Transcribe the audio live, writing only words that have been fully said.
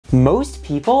Most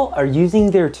people are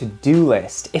using their to-do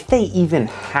list, if they even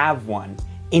have one,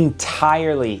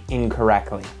 entirely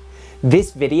incorrectly.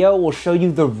 This video will show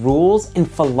you the rules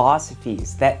and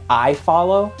philosophies that I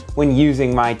follow when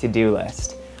using my to-do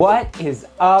list. What is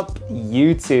up,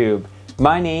 YouTube?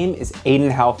 My name is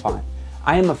Aiden Helfont.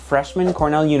 I am a freshman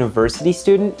Cornell University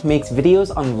student who makes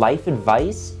videos on life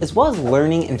advice as well as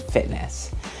learning and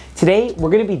fitness. Today, we're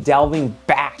going to be delving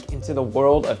back into the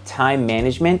world of time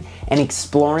management and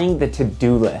exploring the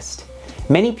to-do list.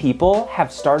 Many people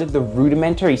have started the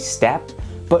rudimentary step,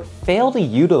 but fail to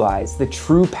utilize the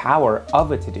true power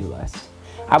of a to-do list.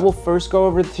 I will first go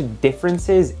over the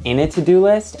differences in a to-do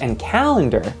list and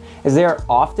calendar, as they are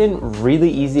often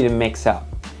really easy to mix up.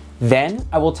 Then,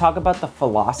 I will talk about the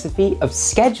philosophy of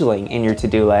scheduling in your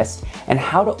to-do list and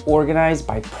how to organize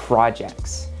by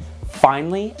projects.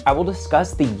 Finally, I will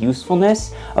discuss the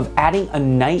usefulness of adding a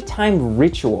nighttime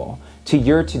ritual to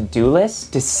your to-do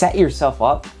list to set yourself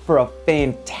up for a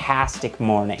fantastic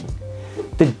morning.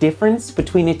 The difference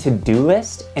between a to-do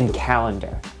list and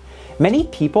calendar. Many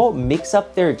people mix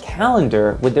up their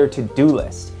calendar with their to-do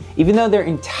list, even though they're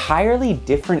entirely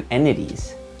different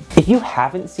entities. If you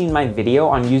haven't seen my video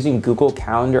on using Google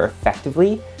Calendar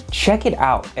effectively, check it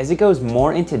out as it goes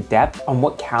more into depth on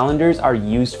what calendars are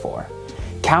used for.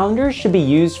 Calendars should be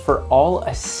used for all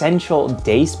essential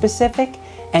day-specific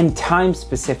and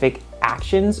time-specific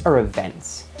actions or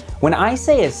events. When I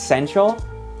say essential,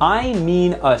 I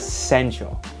mean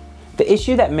essential. The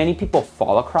issue that many people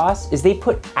fall across is they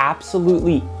put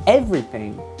absolutely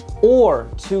everything or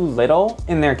too little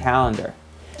in their calendar.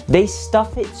 They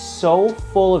stuff it so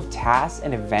full of tasks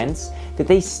and events that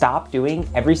they stop doing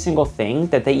every single thing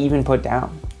that they even put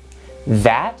down.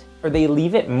 That, or they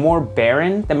leave it more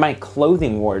barren than my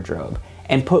clothing wardrobe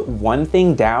and put one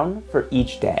thing down for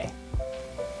each day.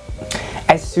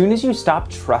 As soon as you stop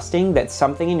trusting that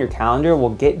something in your calendar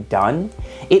will get done,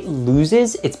 it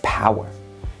loses its power.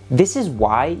 This is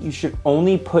why you should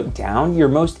only put down your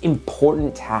most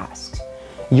important tasks.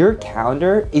 Your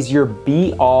calendar is your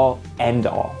be-all,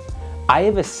 end-all. I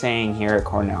have a saying here at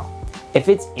Cornell: if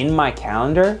it's in my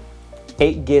calendar,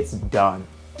 it gets done.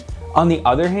 On the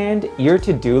other hand, your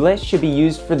to-do list should be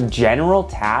used for the general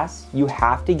tasks you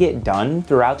have to get done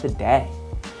throughout the day.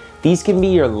 These can be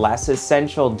your less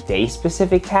essential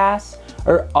day-specific tasks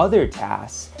or other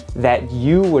tasks that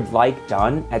you would like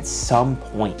done at some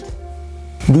point.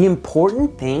 The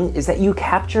important thing is that you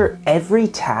capture every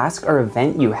task or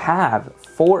event you have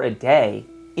for a day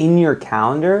in your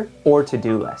calendar or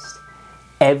to-do list.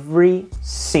 Every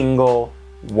single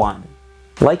one.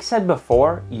 Like said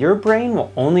before, your brain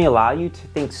will only allow you to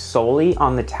think solely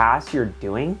on the tasks you're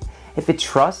doing if it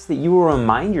trusts that you will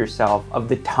remind yourself of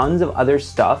the tons of other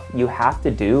stuff you have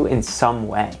to do in some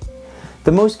way.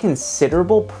 The most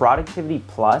considerable productivity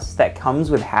plus that comes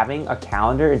with having a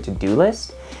calendar and to-do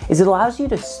list is it allows you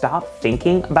to stop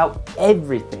thinking about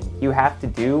everything you have to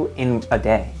do in a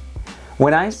day.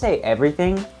 When I say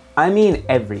everything, I mean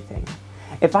everything.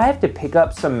 If I have to pick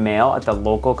up some mail at the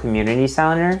local community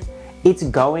center, it's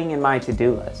going in my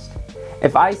to-do list.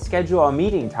 If I schedule a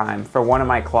meeting time for one of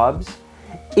my clubs,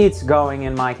 it's going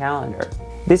in my calendar.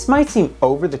 This might seem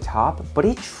over the top, but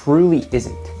it truly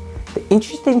isn't. The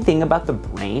interesting thing about the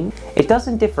brain, it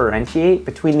doesn't differentiate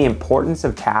between the importance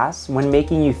of tasks when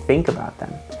making you think about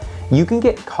them. You can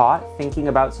get caught thinking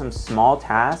about some small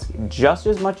task just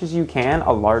as much as you can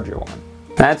a larger one.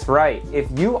 That's right, if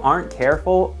you aren't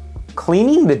careful,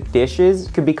 cleaning the dishes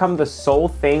could become the sole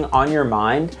thing on your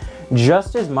mind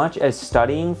just as much as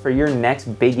studying for your next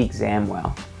big exam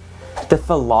will. The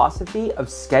philosophy of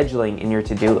scheduling in your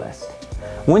to-do list.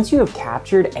 Once you have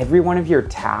captured every one of your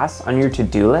tasks on your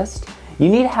to-do list, you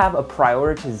need to have a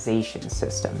prioritization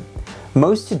system.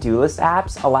 Most to-do list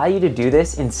apps allow you to do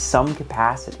this in some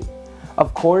capacity.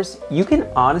 Of course, you can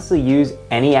honestly use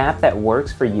any app that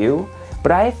works for you,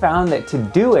 but I have found that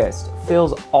Todoist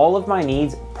fills all of my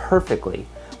needs perfectly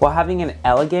while having an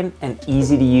elegant and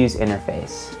easy to use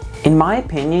interface. In my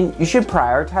opinion, you should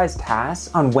prioritize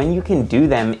tasks on when you can do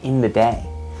them in the day.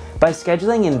 By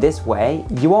scheduling in this way,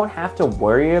 you won't have to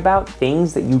worry about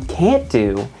things that you can't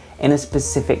do in a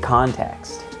specific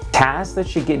context. Tasks that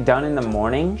should get done in the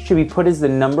morning should be put as the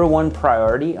 #1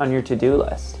 priority on your to-do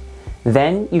list.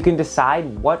 Then you can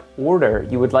decide what order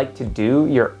you would like to do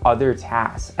your other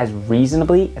tasks as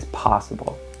reasonably as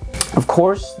possible. Of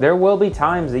course, there will be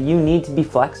times that you need to be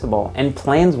flexible and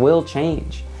plans will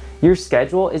change. Your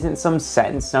schedule isn't some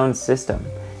set-in-stone system.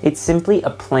 It's simply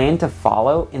a plan to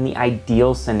follow in the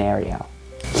ideal scenario.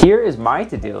 Here is my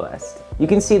to-do list. You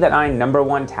can see that my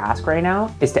 #1 task right now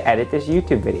is to edit this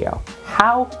YouTube video.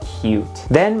 How cute.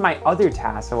 Then my other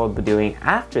tasks I will be doing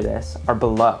after this are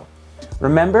below.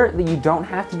 Remember that you don't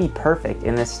have to be perfect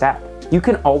in this step. You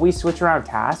can always switch around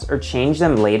tasks or change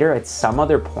them later at some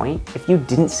other point if you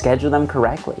didn't schedule them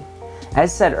correctly.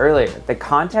 As said earlier, the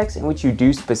context in which you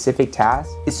do specific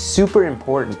tasks is super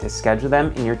important to schedule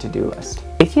them in your to-do list.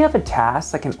 If you have a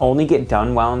task that can only get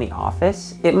done while in the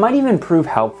office, it might even prove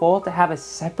helpful to have a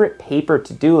separate paper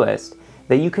to-do list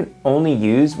that you can only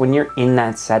use when you're in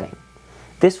that setting.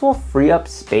 This will free up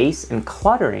space and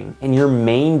cluttering in your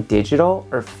main digital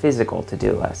or physical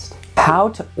to-do list. How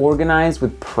to organize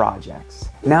with projects.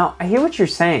 Now, I hear what you're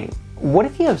saying. What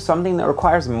if you have something that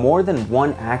requires more than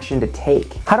one action to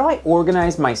take? How do I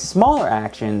organize my smaller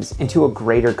actions into a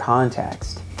greater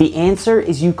context? The answer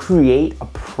is you create a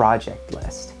project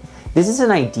list. This is an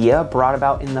idea brought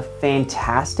about in the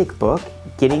fantastic book,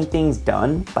 Getting Things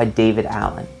Done by David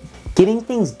Allen. Getting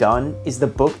Things Done is the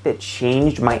book that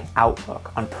changed my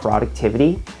outlook on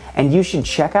productivity, and you should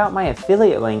check out my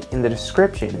affiliate link in the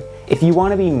description if you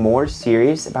want to be more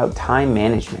serious about time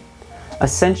management.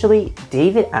 Essentially,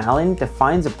 David Allen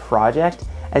defines a project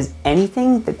as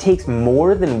anything that takes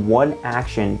more than one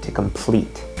action to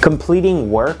complete. Completing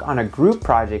work on a group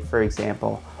project, for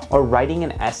example, or writing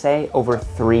an essay over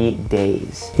 3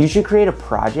 days. You should create a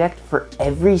project for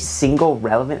every single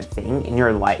relevant thing in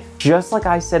your life. Just like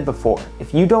I said before,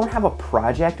 if you don't have a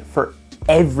project for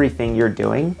everything you're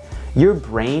doing, your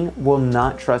brain will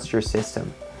not trust your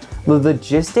system. The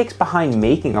logistics behind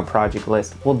making a project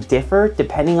list will differ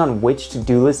depending on which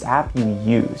to-do list app you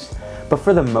use, but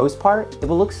for the most part, it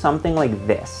will look something like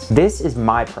this. This is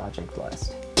my project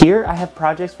list. Here I have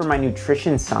projects for my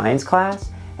nutrition science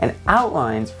class and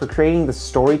outlines for creating the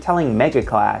storytelling mega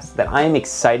class that I am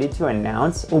excited to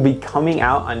announce will be coming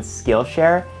out on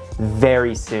Skillshare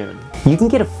very soon. You can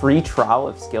get a free trial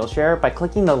of Skillshare by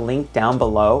clicking the link down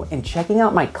below and checking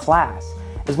out my class,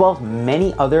 as well as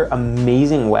many other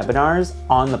amazing webinars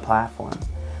on the platform.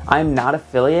 I'm not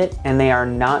affiliate and they are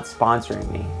not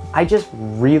sponsoring me. I just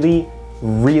really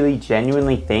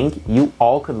genuinely think you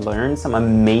all could learn some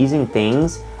amazing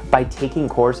things by taking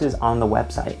courses on the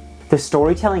website. The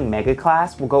Storytelling Mega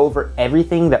Class will go over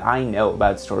everything that I know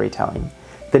about storytelling,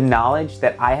 the knowledge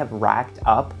that I have racked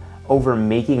up over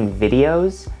making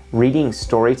videos, reading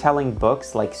storytelling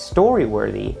books like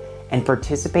Storyworthy, and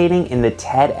participating in the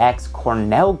TEDx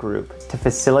Cornell group to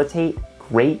facilitate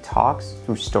great talks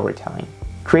through storytelling.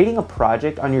 Creating a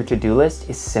project on your to-do list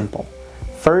is simple.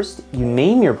 First, you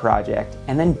name your project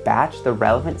and then batch the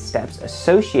relevant steps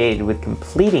associated with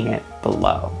completing it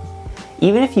below.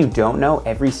 Even if you don't know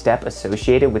every step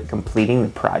associated with completing the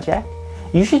project,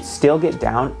 you should still get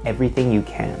down everything you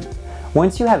can.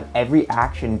 Once you have every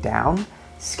action down,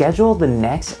 schedule the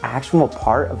next actionable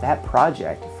part of that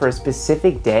project for a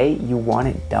specific day you want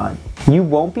it done. You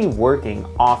won't be working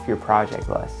off your project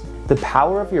list. The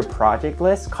power of your project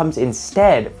list comes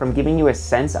instead from giving you a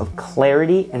sense of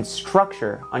clarity and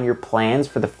structure on your plans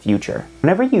for the future.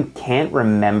 Whenever you can't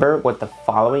remember what the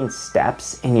following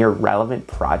steps in your relevant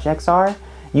projects are,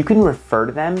 you can refer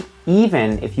to them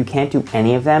even if you can't do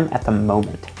any of them at the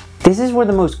moment. This is where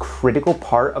the most critical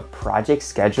part of project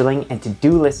scheduling and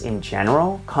to-do lists in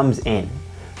general comes in.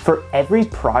 For every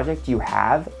project you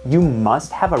have, you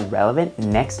must have a relevant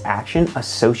next action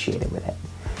associated with it.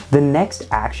 The next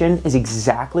action is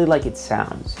exactly like it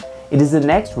sounds. It is the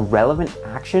next relevant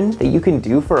action that you can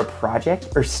do for a project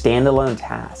or standalone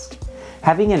task.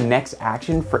 Having a next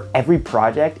action for every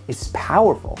project is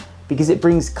powerful because it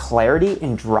brings clarity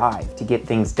and drive to get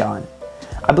things done.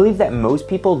 I believe that most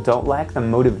people don't lack the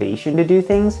motivation to do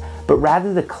things, but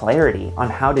rather the clarity on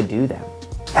how to do them.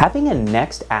 Having a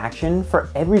next action for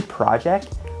every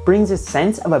project brings a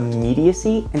sense of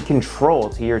immediacy and control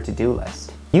to your to-do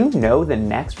list. You know the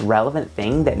next relevant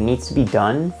thing that needs to be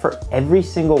done for every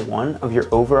single one of your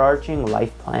overarching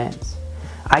life plans.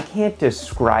 I can't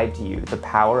describe to you the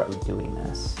power of doing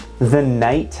this. The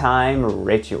nighttime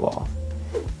ritual.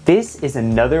 This is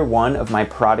another one of my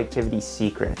productivity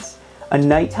secrets. A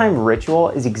nighttime ritual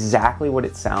is exactly what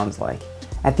it sounds like.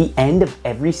 At the end of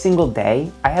every single day,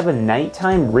 I have a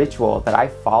nighttime ritual that I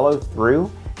follow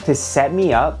through to set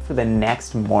me up for the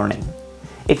next morning.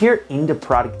 If you're into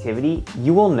productivity,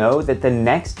 you will know that the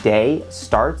next day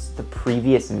starts the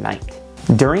previous night.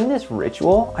 During this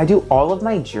ritual, I do all of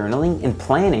my journaling and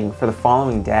planning for the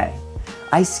following day.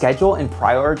 I schedule and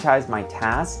prioritize my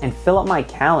tasks and fill up my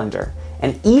calendar,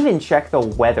 and even check the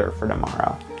weather for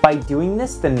tomorrow. By doing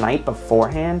this the night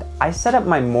beforehand, I set up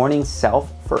my morning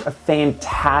self for a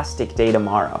fantastic day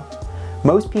tomorrow.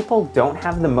 Most people don't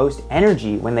have the most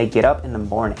energy when they get up in the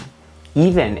morning,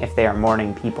 even if they are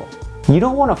morning people. You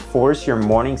don't want to force your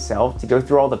morning self to go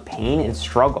through all the pain and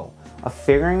struggle of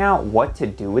figuring out what to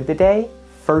do with the day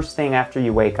first thing after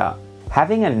you wake up.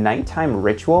 Having a nighttime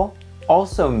ritual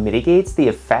also mitigates the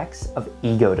effects of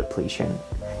ego depletion.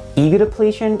 Ego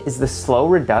depletion is the slow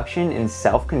reduction in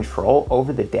self-control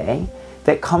over the day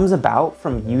that comes about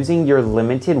from using your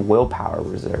limited willpower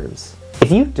reserves. If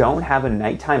you don't have a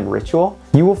nighttime ritual,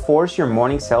 you will force your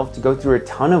morning self to go through a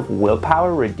ton of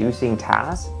willpower reducing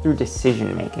tasks through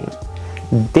decision making.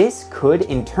 This could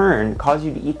in turn cause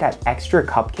you to eat that extra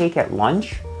cupcake at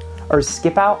lunch or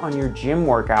skip out on your gym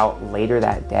workout later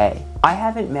that day. I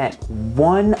haven't met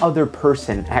one other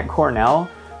person at Cornell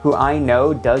who I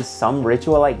know does some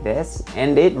ritual like this,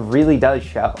 and it really does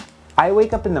show. I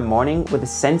wake up in the morning with a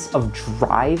sense of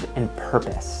drive and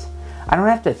purpose. I don't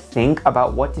have to think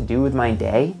about what to do with my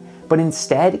day, but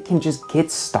instead can just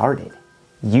get started.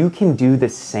 You can do the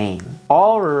same.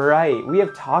 All right, we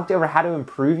have talked over how to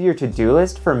improve your to-do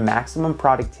list for maximum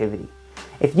productivity.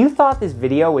 If you thought this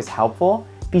video was helpful,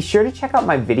 be sure to check out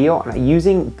my video on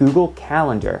using Google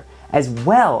Calendar, as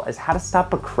well as how to stop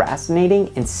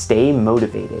procrastinating and stay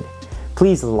motivated.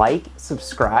 Please like,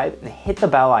 subscribe, and hit the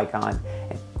bell icon.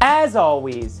 And as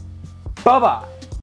always, bye-bye.